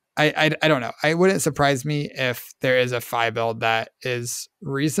I don't know. I wouldn't surprise me if there is a Fi build that is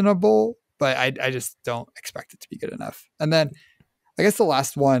reasonable, but I just don't expect it to be good enough. And then I guess the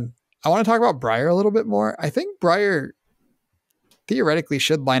last one, I want to talk about Briar a little bit more. I think Briar theoretically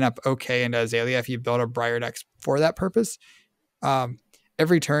should line up okay into Azalea if you build a Briar deck for that purpose.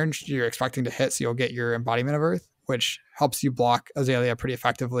 Every turn you're expecting to hit, so you'll get your Embodiment of Earth, which helps you block Azalea pretty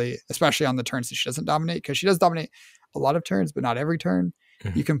effectively, especially on the turns that she doesn't dominate, because she does dominate a lot of turns, but not every turn.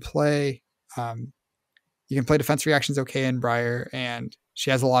 Mm-hmm. You can play defense reactions okay in Briar, and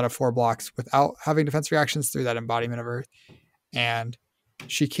she has a lot of 4 blocks without having defense reactions through that Embodiment of Earth. And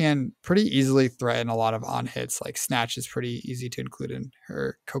she can pretty easily threaten a lot of on hits. Like Snatch is pretty easy to include in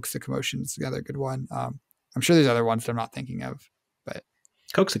her. Coax the Commotion is another good one. I'm sure there's other ones that I'm not thinking of, but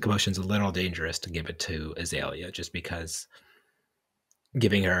Coax the Commotion is a little dangerous to give it to Azalea, just because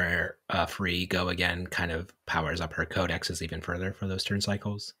giving her a free go again kind of powers up her codexes even further for those turn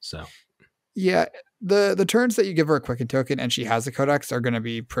cycles. So yeah, the turns that you give her a quicken token and she has a codex are going to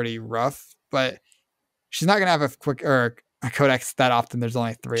be pretty rough, but she's not going to have a quick or a codex that often. There's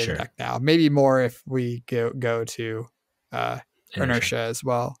only 3 in the deck now, maybe more if we go to Inertia as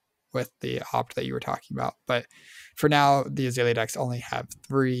well with the opt that you were talking about. But for now, the Azalea decks only have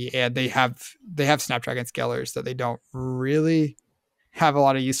 3, and they have Snapdragon Scalers that they don't really have a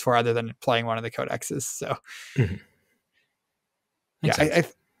lot of use for other than playing one of the codexes. So yeah,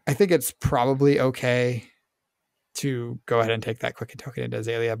 I think it's probably okay to go ahead and take that quicken token into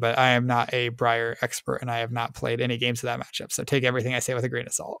Azalea, but I am not a Briar expert and I have not played any games of that matchup. So take everything I say with a grain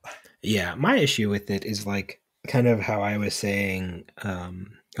of salt. Yeah. My issue with it is like kind of how I was saying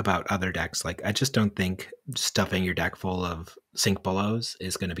about other decks. Like, I just don't think stuffing your deck full of Sync Billows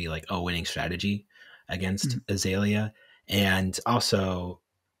is going to be like a winning strategy against Azalea. And also,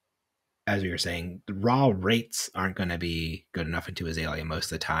 as we were saying, the raw rates aren't going to be good enough into Azalea most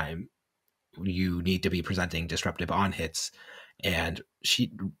of the time. You need to be presenting disruptive on hits, and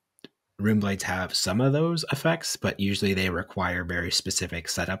Runeblades have some of those effects, but usually they require very specific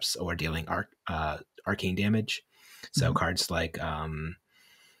setups or dealing arcane damage. So cards like the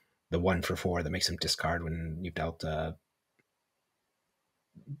 1-for-4 that makes them discard when you've dealt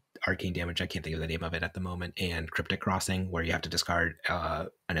arcane damage, I can't think of the name of it at the moment, and Cryptic Crossing, where you have to discard an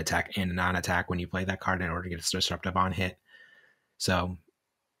attack and a non-attack when you play that card in order to get a disruptive on hit. So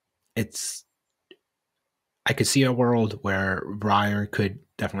I could see a world where Briar could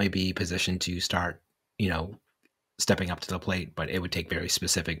definitely be positioned to start, stepping up to the plate, but it would take very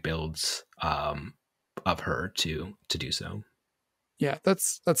specific builds of her to do so. Yeah,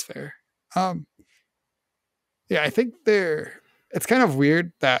 that's fair. Yeah, I think it's kind of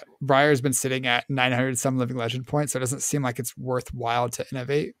weird that Briar's been sitting at 900 some living legend points, so it doesn't seem like it's worthwhile to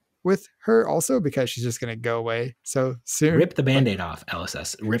innovate with her also, because she's just going to go away so soon. Rip the Band-Aid off,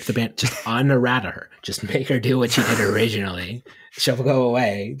 LSS. Rip the band, just unerrata her. Just make her do what she did originally. She'll go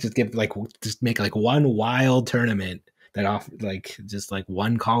away. Just make one wild tournament that off, just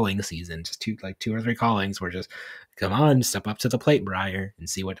one calling season, just two or 3 callings where just, come on, step up to the plate, Briar, and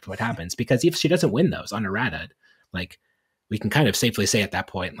see what happens. Because if she doesn't win those unerrated, we can kind of safely say at that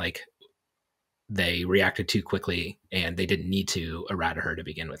point, they reacted too quickly and they didn't need to errata her to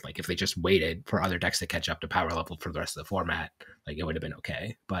begin with. If they just waited for other decks to catch up to power level for the rest of the format, it would have been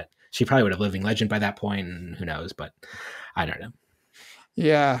okay. But she probably would have living legend by that point, and who knows, but I don't know.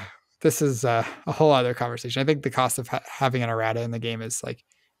 Yeah, this is a whole other conversation. I think the cost of having an errata in the game is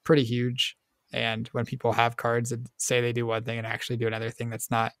pretty huge. And when people have cards that say they do one thing and actually do another thing, that's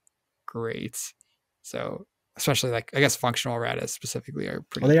not great. So especially I guess functional errata specifically are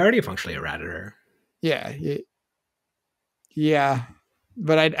pretty. Well, they already functionally errated her. Yeah.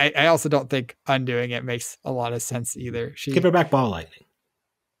 But I also don't think undoing it makes a lot of sense either. Give her back Ball Lightning.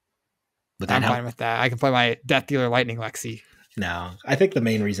 I'm fine with that. I can play my Death Dealer Lightning Lexi. No, I think the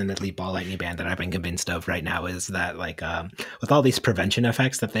main reason that the Ball Lightning ban that I've been convinced of right now is that with all these prevention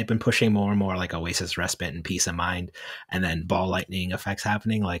effects that they've been pushing more and more, like Oasis Respite and Peace of Mind, and then Ball Lightning effects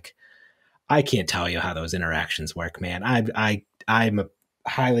happening, I can't tell you how those interactions work, man. I'm a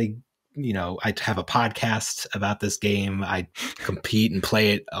highly I have a podcast about this game. I compete and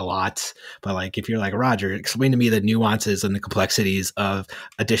play it a lot. But like, if you're like, Roger, explain to me the nuances and the complexities of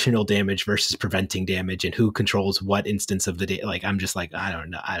additional damage versus preventing damage and who controls what instance of the day. Like, I'm just like, I don't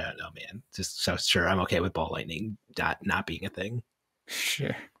know, man. Just so sure, I'm okay with ball lightning not being a thing.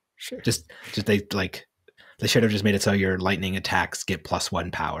 Sure. Just they should have just made it so your lightning attacks get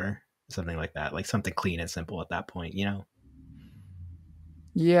 +1 power, something like that. Like something clean and simple at that point,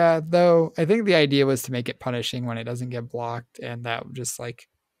 Yeah, though I think the idea was to make it punishing when it doesn't get blocked, and that just like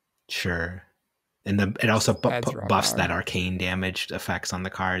Sure. And it also adds raw buffs power. that arcane damage effects on the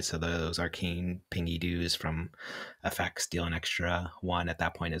card, so those arcane pingy doos from effects deal an extra 1 at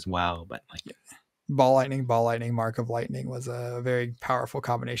that point as well. But like, ball lightning, mark of lightning was a very powerful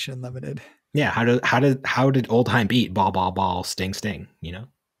combination in limited. yeah, how did Oldheim beat ball, sting, sting?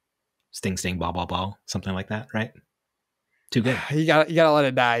 Sting, ball, something like that, right? Too good. You gotta let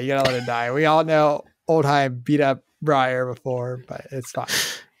it die. We all know Oldheim beat up Briar before, but it's fine.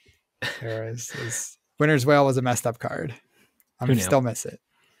 Winner's Wail was a messed up card. I'm still miss it.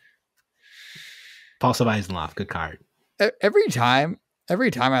 Pulse of Eisenloft, good card. Every time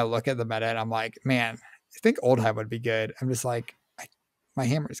I look at the meta and I'm like, man, I think Oldheim would be good. I'm just like, my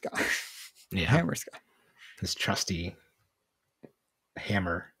hammer's gone. Yeah, hammer's gone. His trusty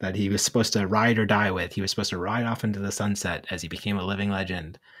hammer that he was supposed to ride or die with. He was supposed to ride off into the sunset as he became a living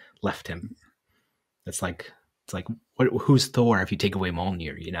legend. Left him. It's like who's Thor if you take away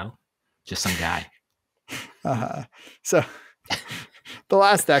Mjolnir? Just some guy. So the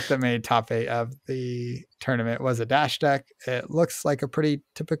last deck that made top 8 of the tournament was a dash deck. It looks like a pretty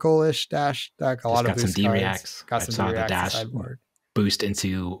typical-ish dash deck. A lot of boost cards. Got some D-reacts. The dash sideboard. Boost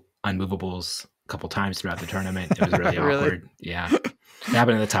into unmovables a couple times throughout the tournament. It was really awkward. Yeah. It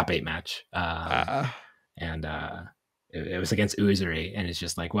happened in the top 8 match. And it was against Uzuri. And it's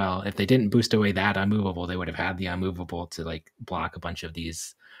just like, well, if they didn't boost away that unmovable, they would have had the unmovable to like block a bunch of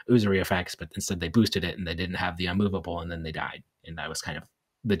these Uzuri effects. But instead they boosted it and they didn't have the unmovable and then they died. And that was kind of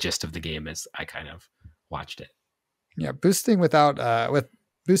the gist of the game as I kind of watched it. Yeah. Boosting with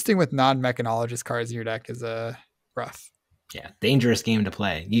non-mechanologist cards in your deck is rough. Yeah. Dangerous game to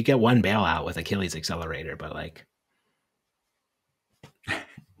play. You get one bailout with Achilles Accelerator, but like,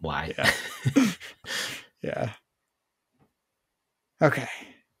 why? Yeah. Yeah. Okay.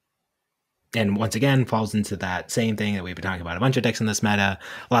 And once again, falls into that same thing that we've been talking about. A bunch of decks in this meta,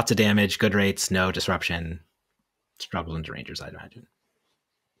 lots of damage, good rates, no disruption. Struggle into Rangers, I'd imagine.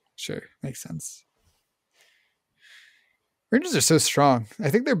 Sure. Makes sense. Rangers are so strong. I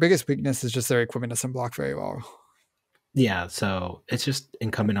think their biggest weakness is just their equipment doesn't block very well. Yeah, so it's just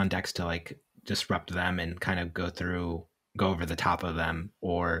incumbent on decks to like disrupt them and kind of go over the top of them,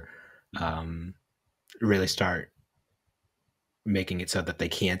 or really start making it so that they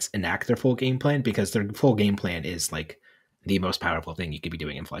can't enact their full game plan, because their full game plan is like the most powerful thing you could be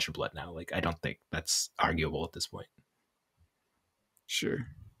doing in Flesh or Blood now. Like, I don't think that's arguable at this point. Sure.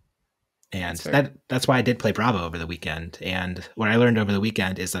 And that's why I did play Bravo over the weekend. And what I learned over the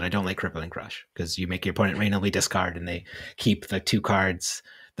weekend is that I don't like Crippling Crush, because you make your opponent randomly discard and they keep the 2 cards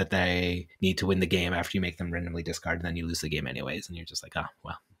that they need to win the game after you make them randomly discard, and then you lose the game anyways. And you're just like, oh,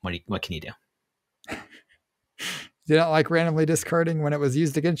 well, what can you do? You don't like randomly discarding when it was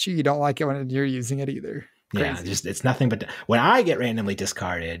used against you. You don't like it when you're using it either. Crazy. Yeah, just it's nothing but when I get randomly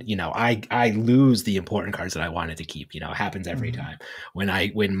discarded, I lose the important cards that I wanted to keep. It happens every time.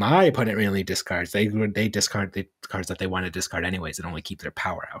 When my opponent randomly discards, they discard the cards that they want to discard anyways, and only keep their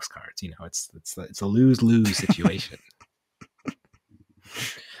powerhouse cards. It's a lose-lose situation.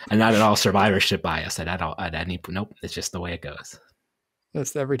 And not at all survivorship bias at any. Nope, it's just the way it goes.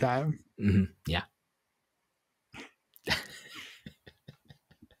 Just every time. Mm-hmm. Yeah.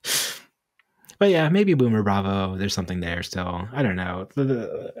 But yeah, maybe Boomer Bravo, there's something there still. I don't know.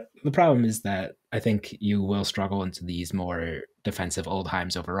 The problem is that I think you will struggle into these more defensive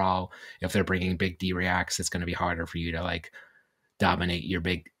Oldheims overall. If they're bringing big D-reacts, it's going to be harder for you to like dominate your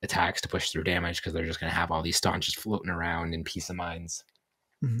big attacks to push through damage, because they're just going to have all these staunches floating around in Peace of Minds.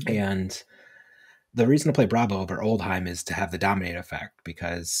 Mm-hmm. And the reason to play Bravo over Oldheim is to have the dominate effect,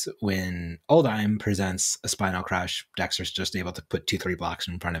 because when Oldheim presents a Spinal Crush, decks are just able to put 2-3 blocks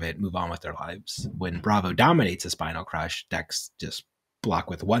in front of it, move on with their lives. When Bravo dominates a Spinal Crush, decks just block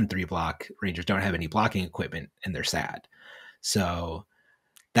with 1-3 block. Rangers don't have any blocking equipment and they're sad. So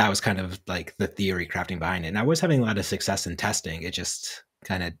that was kind of like the theory crafting behind it. And I was having a lot of success in testing. It just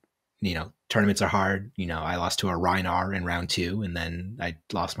kind of, tournaments are hard. I lost to a Rhinar in round 2, and then I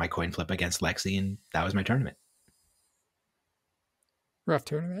lost my coin flip against Lexi, and that was my tournament. Rough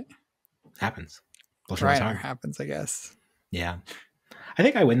tournament. Happens. Rhinar happens, I guess. Yeah. I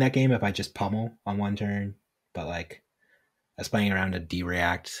think I win that game if I just pummel on one turn, but like I was playing around a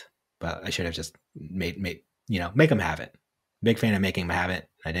D-react, but I should have just made make them have it. Big fan of making them have it.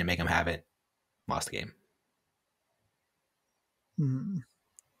 I didn't make them have it. Lost the game.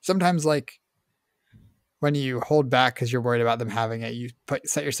 Sometimes, like when you hold back because you're worried about them having it, you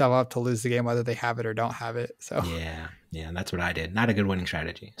set yourself up to lose the game whether they have it or don't have it. So yeah, that's what I did. Not a good winning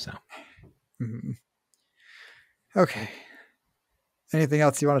strategy. So okay. Anything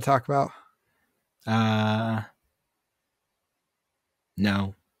else you want to talk about?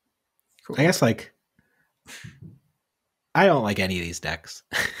 No. Cool. I guess like I don't like any of these decks.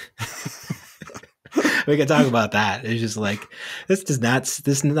 We can talk about that. It's just like this does not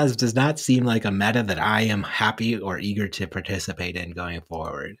seem like a meta that I am happy or eager to participate in going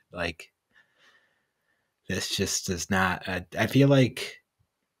forward. Like this just does not. I feel like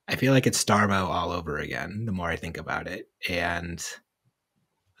it's Starmo all over again. The more I think about it, and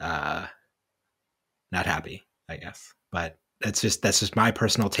not happy, I guess. But that's just my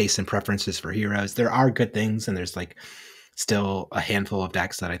personal taste and preferences for heroes. There are good things, and there's like still a handful of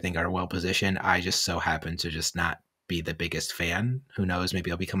decks that I think are well positioned. I just so happen to just not be the biggest fan. Who knows?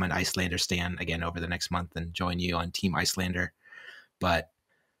 Maybe I'll become an Icelander stan again over the next month and join you on Team Icelander. But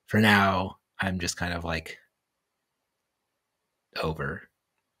for now, I'm just kind of like over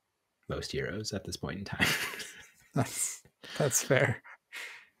most heroes at this point in time. That's fair.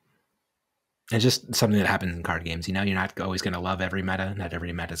 It's just something that happens in card games. You're not always going to love every meta. Not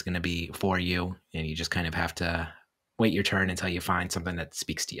every meta is going to be for you. And you just kind of have to wait your turn until you find something that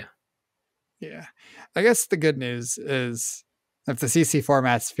speaks to you. Yeah. I guess the good news is if the CC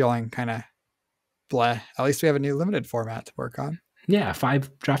format's feeling kind of bleh, at least we have a new limited format to work on. Yeah,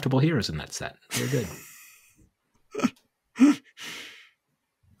 5 draftable heroes in that set. They're good.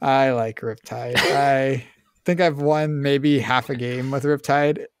 I like Riptide. I think I've won maybe half a game with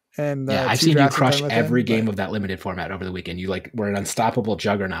Riptide. And yeah, I've seen you crush every game of that limited format over the weekend. You like were an unstoppable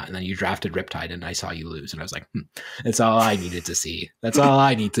juggernaut, and then you drafted Riptide, and I saw you lose, and I was like, that's all I needed to see. That's all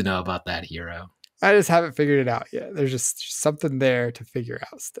I need to know about that hero. I just haven't figured it out yet. There's just something there to figure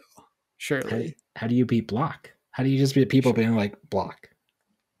out still. Surely. How do you beat block? How do you just beat people being like block?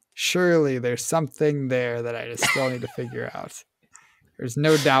 Surely there's something there that I just still need to figure out. There's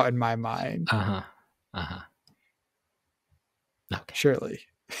no doubt in my mind. Okay. Surely.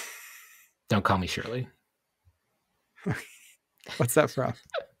 Don't call me Shirley. What's that from?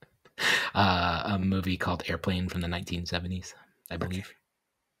 A movie called Airplane from the 1970s, I believe. Okay.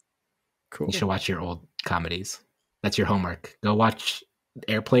 Cool. You should watch your old comedies. That's your homework. Go watch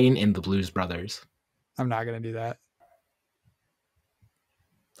Airplane and the Blues Brothers. I'm not going to do that.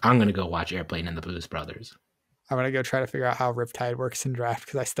 I'm going to go watch Airplane and the Blues Brothers. I'm going to go try to figure out how Riptide works in draft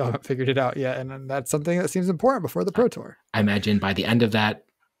because I still haven't figured it out yet. And that's something that seems important before the Pro Tour. I imagine by the end of that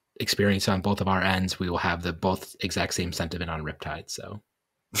experience on both of our ends, we will have the both exact same sentiment on Riptide. So,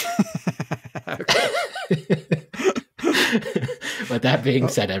 but that being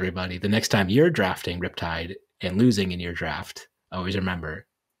said, everybody, the next time you're drafting Riptide and losing in your draft, always remember,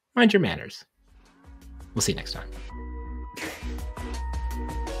 mind your manners. We'll see you next time.